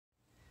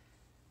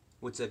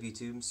What's up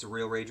YouTube,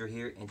 Surreal Rager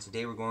here, and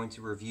today we're going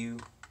to review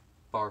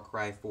Far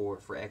Cry 4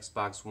 for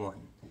Xbox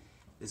One.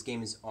 This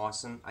game is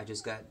awesome. I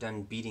just got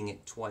done beating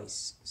it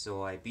twice.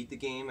 So I beat the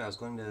game, I was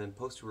going to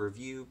post a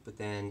review, but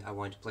then I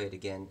wanted to play it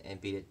again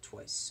and beat it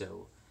twice.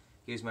 So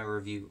here's my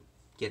review.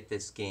 Get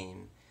this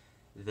game.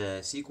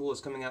 The sequel is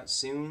coming out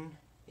soon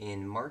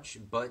in March,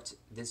 but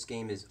this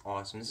game is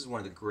awesome. This is one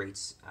of the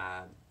greats.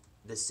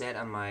 This sat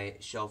on my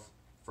shelf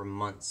for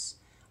months.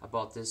 I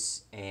bought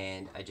this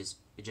and it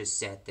just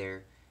sat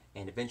there.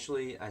 And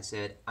eventually I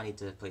said, I need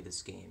to play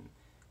this game.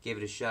 Gave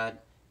it a shot.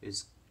 It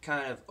was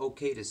kind of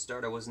okay to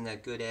start. I wasn't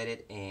that good at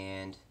it,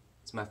 and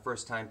it's my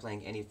first time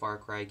playing any Far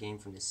Cry game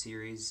from the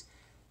series,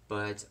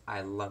 but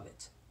I love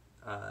it.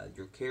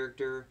 Your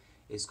character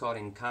is caught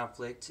in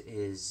conflict.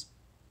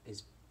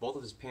 Both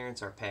of his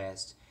parents are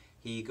passed.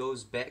 He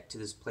goes back to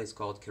this place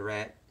called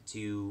Kyrat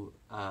to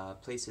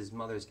place his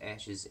mother's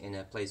ashes in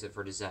a place of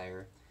her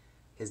desire.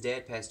 His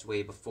dad passed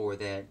away before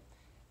that.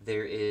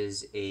 There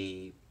is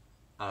a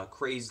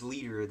crazed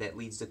leader that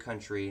leads the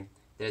country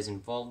that is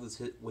involved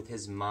with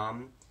his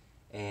mom,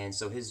 and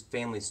so his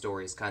family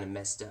story is kind of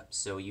messed up.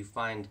 So you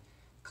find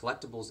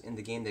collectibles in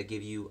the game that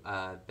give you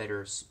a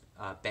better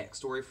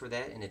backstory for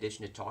that, in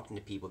addition to talking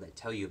to people that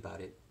tell you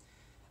about it.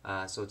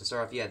 So to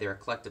start off, yeah, there are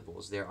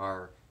collectibles. There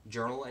are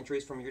journal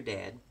entries from your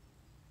dad.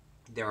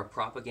 There are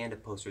propaganda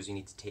posters you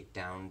need to take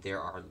down.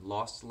 There are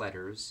lost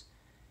letters.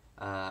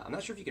 I'm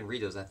not sure if you can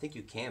read those. I think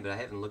you can, but I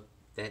haven't looked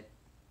that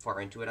far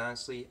into it,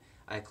 honestly.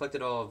 I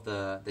collected all of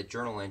the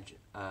journal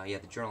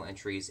journal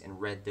entries and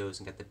read those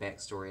and got the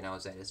backstory, and I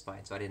was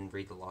satisfied. So I didn't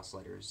read the lost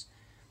letters.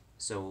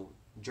 So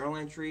journal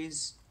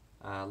entries,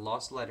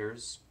 lost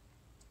letters,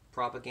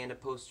 propaganda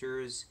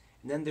posters,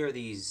 and then there are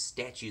these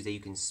statues that you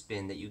can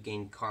spin that you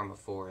gain karma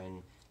for,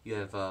 and you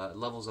have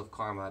levels of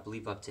karma, I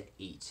believe up to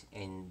 8,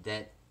 and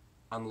that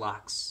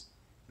unlocks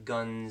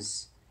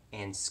guns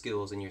and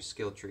skills in your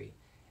skill tree.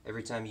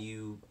 Every time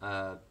you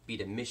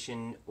beat a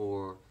mission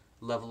or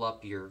level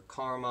up your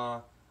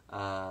karma,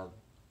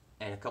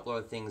 and a couple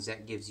other things,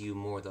 that gives you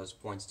more of those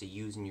points to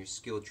use in your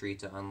skill tree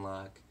to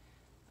unlock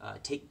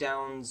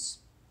takedowns,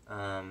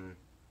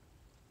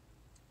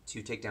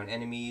 to take down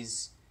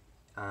enemies,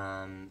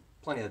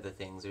 plenty of other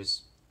things.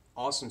 There's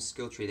awesome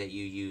skill tree that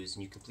you use,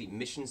 and you complete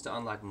missions to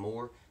unlock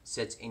more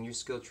sets in your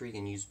skill tree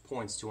and use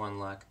points to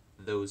unlock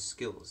those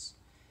skills.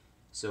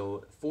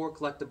 So 4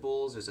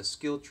 collectibles, there's a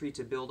skill tree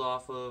to build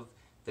off of,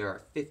 there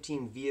are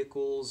 15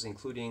 vehicles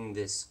including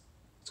this,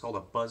 it's called a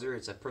Buzzer,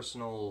 it's a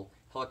personal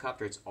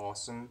helicopter. It's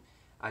awesome.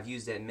 I've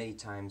used that many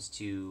times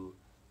to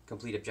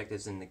complete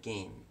objectives in the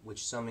game,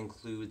 which some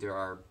include, there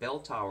are bell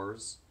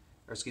towers,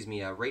 or excuse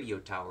me, radio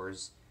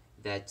towers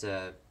that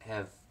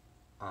have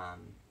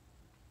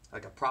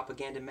like a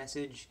propaganda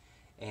message,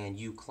 and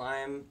you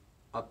climb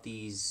up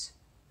these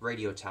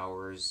radio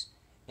towers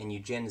and you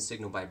jam the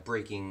signal by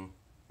breaking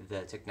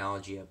the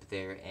technology up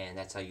there, and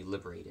that's how you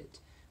liberate it.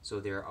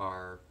 So there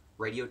are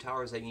radio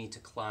towers that you need to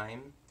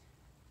climb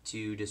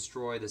to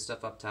destroy the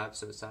stuff up top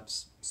so it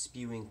stops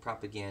spewing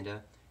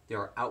propaganda. There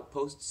are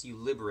outposts you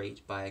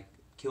liberate by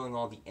killing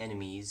all the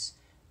enemies.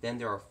 Then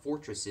there are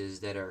fortresses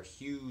that are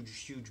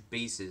huge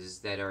bases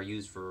that are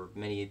used for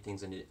many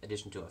things in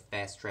addition to a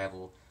fast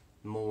travel,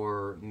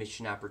 more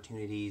mission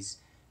opportunities.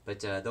 But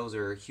those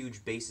are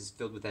huge bases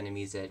filled with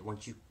enemies that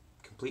once you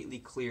completely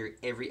clear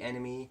every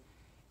enemy,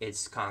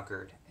 it's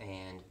conquered.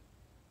 And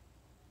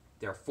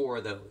there are 4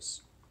 of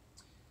those.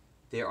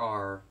 There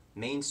are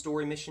main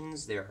story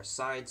missions, there are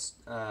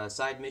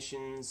side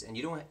missions, and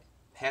you don't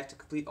have to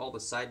complete all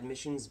the side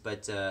missions,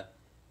 but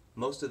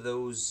most of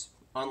those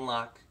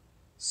unlock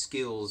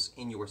skills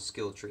in your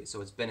skill tree,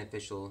 so it's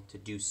beneficial to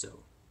do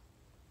so.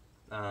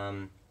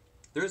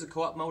 There is a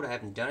co-op mode. I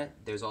haven't done it.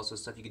 There's also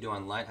stuff you can do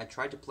online. I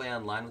tried to play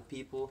online with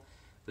people,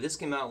 but this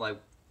came out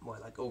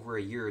like over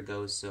a year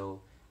ago,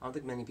 so I don't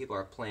think many people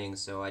are playing,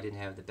 so I didn't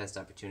have the best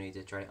opportunity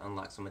to try to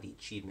unlock some of the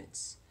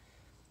achievements.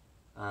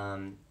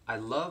 I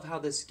love how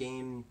this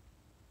game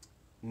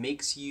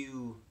makes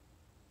you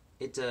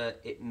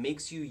it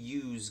makes you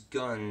use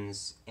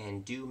guns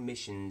and do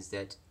missions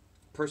that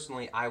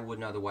personally I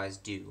wouldn't otherwise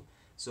do.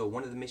 So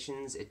one of the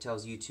missions, it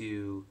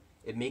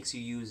makes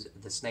you use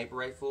the sniper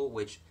rifle,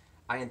 which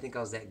I didn't think I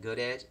was that good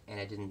at, and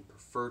I didn't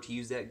prefer to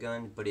use that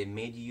gun, but it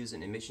made you use it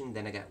in a mission.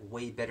 Then I got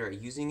way better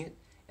at using it,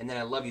 and then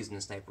I love using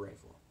the sniper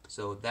rifle.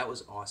 So that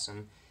was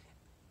awesome.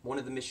 One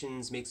of the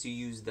missions makes you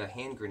use the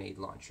hand grenade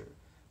launcher,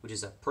 which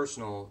is a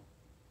personal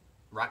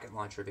rocket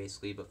launcher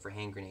basically, but for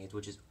hand grenades,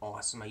 which is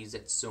awesome. I use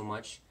that so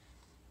much.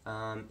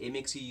 It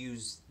makes you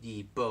use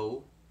the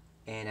bow,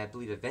 and I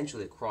believe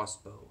eventually a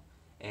crossbow.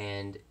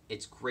 And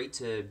it's great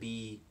to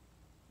be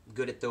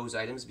good at those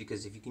items,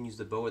 because if you can use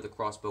the bow or the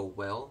crossbow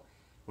well,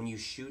 when you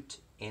shoot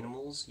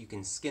animals, you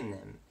can skin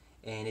them.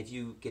 And if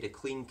you get a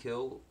clean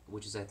kill,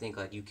 which is I think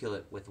like you kill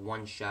it with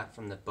 1 shot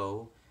from the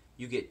bow,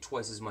 you get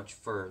twice as much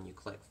fur, and you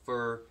collect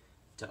fur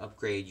to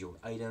upgrade your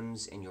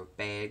items and your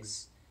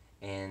bags,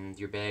 and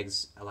your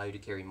bags allow you to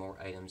carry more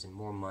items and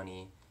more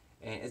money.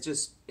 And it's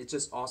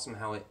just awesome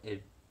how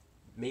it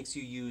makes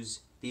you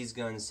use these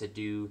guns to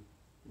do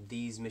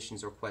these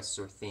missions or quests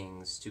or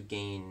things to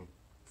gain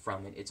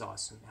from it. It's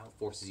awesome how it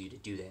forces you to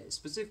do that.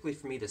 Specifically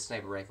for me, the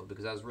sniper rifle,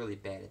 because I was really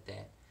bad at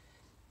that.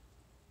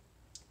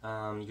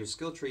 Your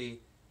skill tree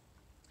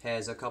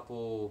has a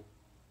couple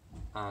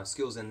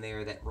skills in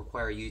there that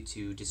require you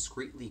to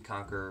discreetly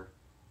conquer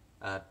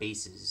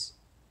bases.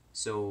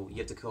 So you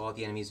have to kill all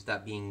the enemies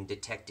without being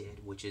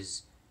detected, which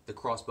is, the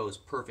crossbow is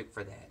perfect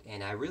for that.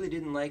 And I really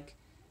didn't like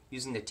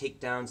using the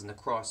takedowns and the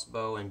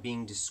crossbow and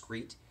being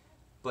discreet,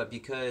 but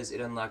because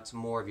it unlocked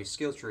more of your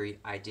skill tree,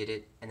 I did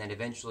it, and then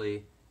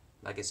eventually,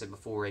 like I said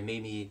before, it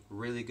made me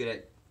really good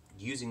at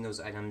using those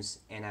items,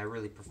 and I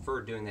really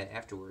preferred doing that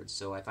afterwards.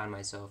 So I found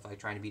myself like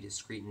trying to be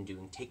discreet and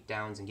doing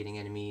takedowns and getting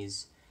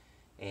enemies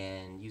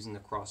and using the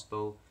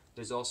crossbow.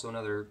 There's also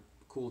another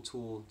cool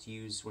tool to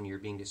use when you're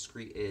being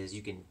discreet is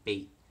you can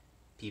bait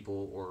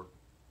people or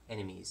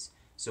enemies.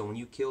 So when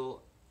you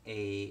kill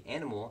a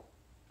animal,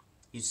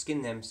 you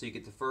skin them so you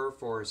get the fur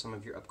for some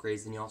of your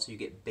upgrades, then you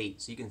get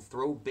bait. So you can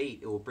throw bait,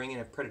 it will bring in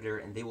a predator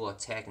and they will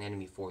attack an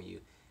enemy for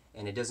you.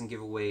 And it doesn't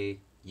give away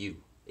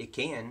you. It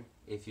can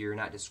if you're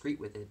not discreet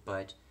with it,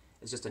 but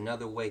it's just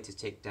another way to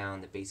take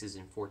down the bases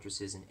and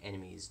fortresses and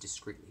enemies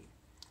discreetly.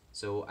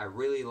 So I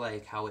really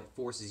like how it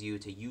forces you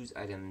to use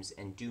items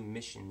and do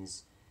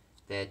missions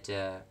that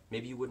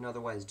maybe you wouldn't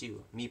otherwise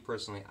do. Me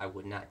personally, I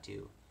would not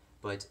do.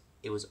 But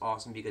it was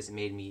awesome because it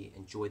made me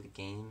enjoy the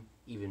game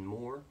even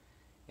more,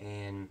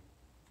 and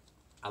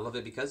I love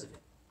it because of it.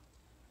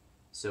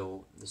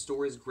 So the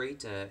story is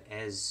great.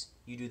 As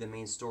you do the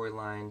main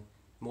storyline,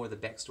 more of the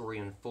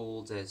backstory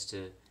unfolds as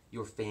to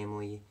your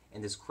family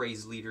and this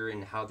crazed leader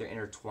and how they're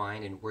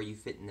intertwined and where you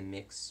fit in the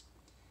mix.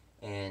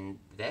 And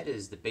that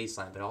is the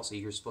baseline, but also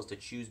you're supposed to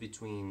choose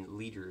between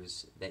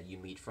leaders that you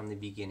meet from the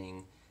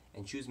beginning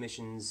and choose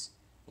missions,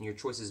 and your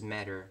choices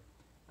matter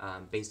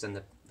based on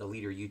the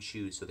leader you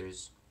choose. So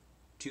there's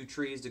two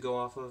trees to go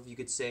off of, you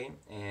could say,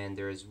 and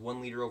there's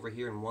one leader over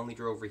here and one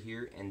leader over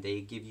here, and they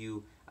give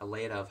you a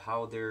layout of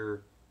how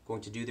they're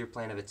going to do their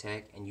plan of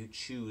attack, and you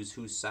choose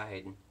whose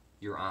side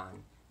you're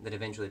on. And then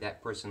eventually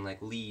that person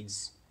like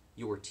leads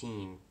your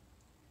team.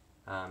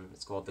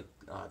 It's called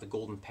the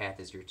Golden Path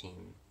is your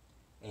team,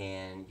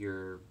 and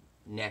your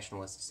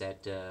nationalists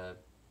that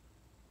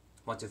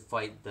want to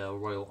fight the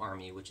Royal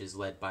Army, which is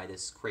led by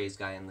this crazed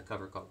guy on the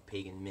cover called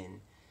Pagan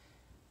Min.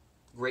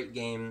 Great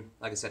game.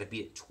 Like I said, I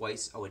beat it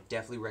twice. I would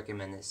definitely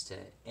recommend this to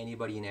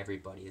anybody and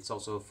everybody. It's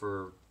also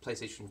for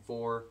PlayStation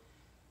 4.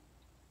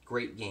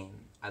 Great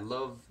game. I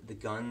love the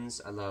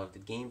guns. I love the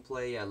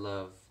gameplay. I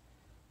love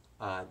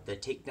the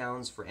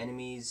takedowns for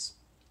enemies.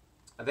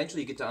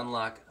 Eventually you get to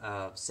unlock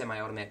a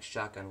semi-automatic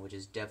shotgun, which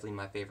is definitely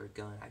my favorite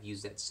gun. I've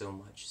used that so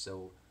much.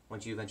 So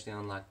once you eventually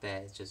unlock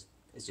that,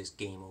 it's just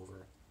game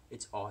over.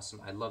 It's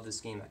awesome. I love this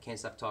game. I can't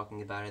stop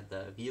talking about it.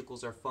 The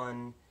vehicles are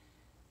fun.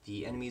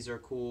 The enemies are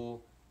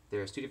cool.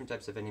 There's two different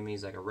types of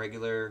enemies, like a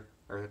regular,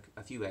 or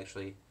a few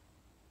actually.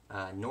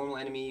 Normal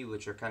enemy,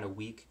 which are kind of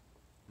weak.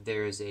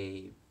 There's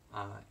a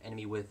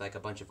enemy with like a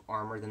bunch of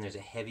armor. Then there's a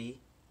heavy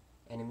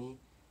enemy,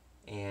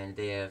 and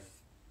they have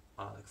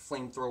like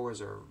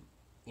flamethrowers or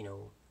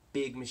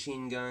big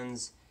machine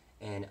guns.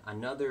 And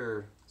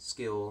another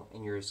skill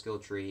in your skill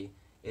tree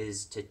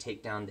is to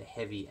take down the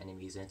heavy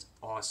enemies, and it's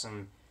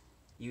awesome.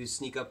 You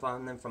sneak up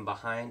on them from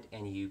behind,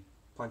 and you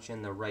punch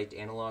in the right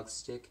analog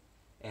stick,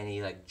 and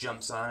he like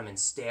jumps on him and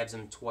stabs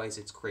him twice.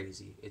 It's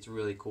crazy. It's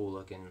really cool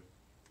looking,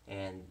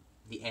 and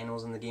the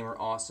animals in the game are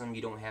awesome.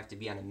 You don't have to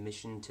be on a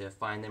mission to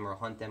find them or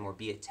hunt them or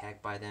be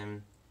attacked by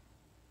them.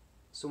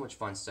 So much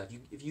fun stuff.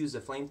 If you use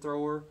a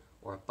flamethrower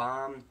or a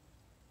bomb,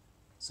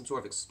 some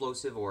sort of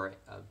explosive, or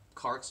a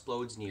car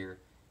explodes near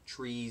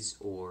trees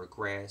or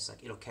grass,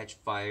 like it'll catch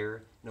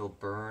fire and it'll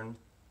burn.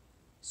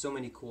 So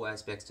many cool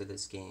aspects to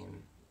this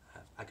game.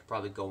 I could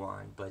probably go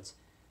on, but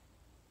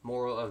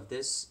moral of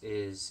this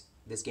is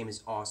this game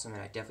is awesome,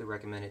 and I definitely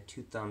recommend it.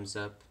 2 thumbs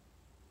up.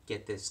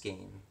 Get this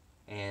game.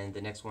 And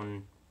the next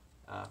one,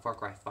 Far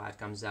Cry 5,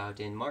 comes out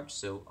in March,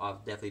 so I'll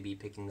definitely be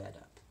picking that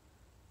up.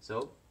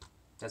 So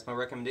that's my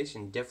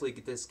recommendation. Definitely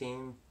get this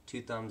game.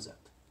 2 thumbs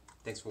up.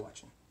 Thanks for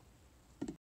watching.